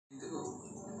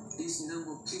decent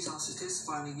number of police officers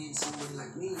testifying against somebody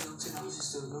like me. You know what I'm saying? I was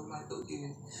just a low-life dope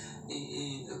dealer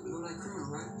and a low-life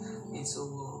criminal, right? And so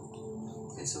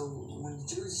when the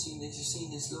jury's seen this, you're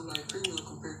seeing this low-life criminal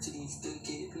compared to these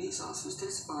dedicated police officers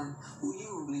testifying. Who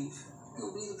you gonna believe? You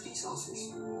gonna believe the police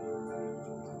officers?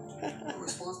 I'm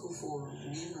responsible for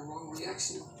getting the wrong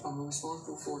reaction. I'm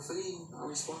responsible for fame. I'm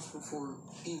responsible for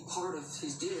being part of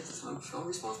his death. I'm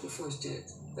responsible for his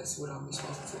death. That's what I'm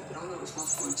responsible for. But I'm not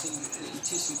responsible for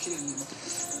intentionally killing him.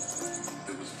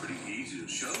 It was pretty easy to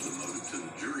show the motive to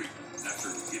the jury after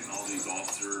getting all these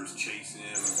officers chasing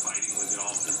him and fighting with the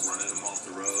officers, running him off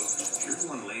the road. Here's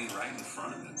one laying right in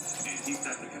front of him, and he's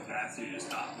got the capacity to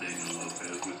stop Daniel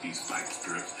Lopez with these spike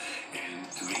strips. And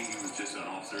to me, he was just an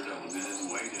officer that was in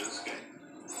his way to escape.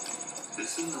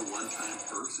 This isn't a one-time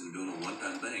person doing a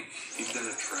one-time thing. He's got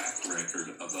a track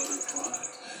record of other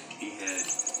crimes. He had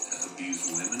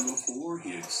abused women before.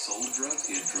 He had sold drugs.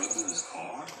 He had drugs in his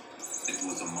car. It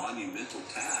was a monumental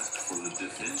task for the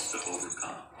defense to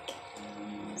overcome.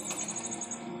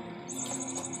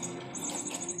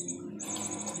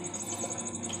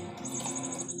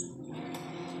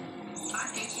 I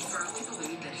think he firmly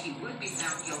believed that he would be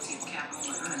found guilty of capital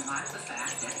murder in light of the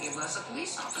fact that he was a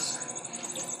police officer.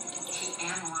 He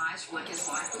analyzed what his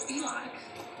life would be like.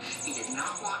 He did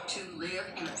not want to live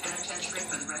in a penitentiary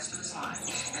for the rest of his life,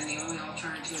 and the only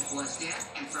alternative was death.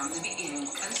 And from the beginning,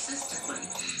 consistently,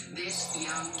 this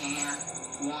young man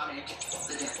wanted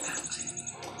the death penalty.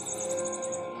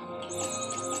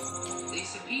 They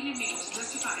subpoenaed me to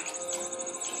testify.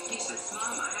 He says,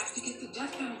 "Mom, I have to get the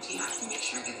death penalty. I have to make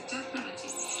sure I get the death penalty.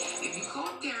 If you go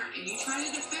up there and you try to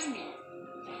defend me,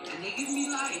 and they give me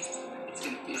life, it's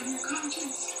going to be on your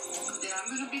conscience that I'm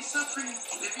going to be suffering,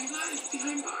 living life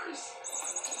behind bars."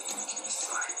 It's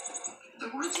like, the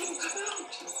words didn't come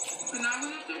out. When I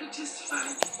went up there to testify,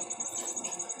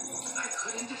 I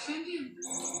couldn't defend him.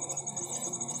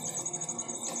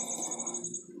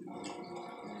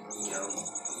 You know,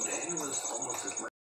 Daniel was almost as much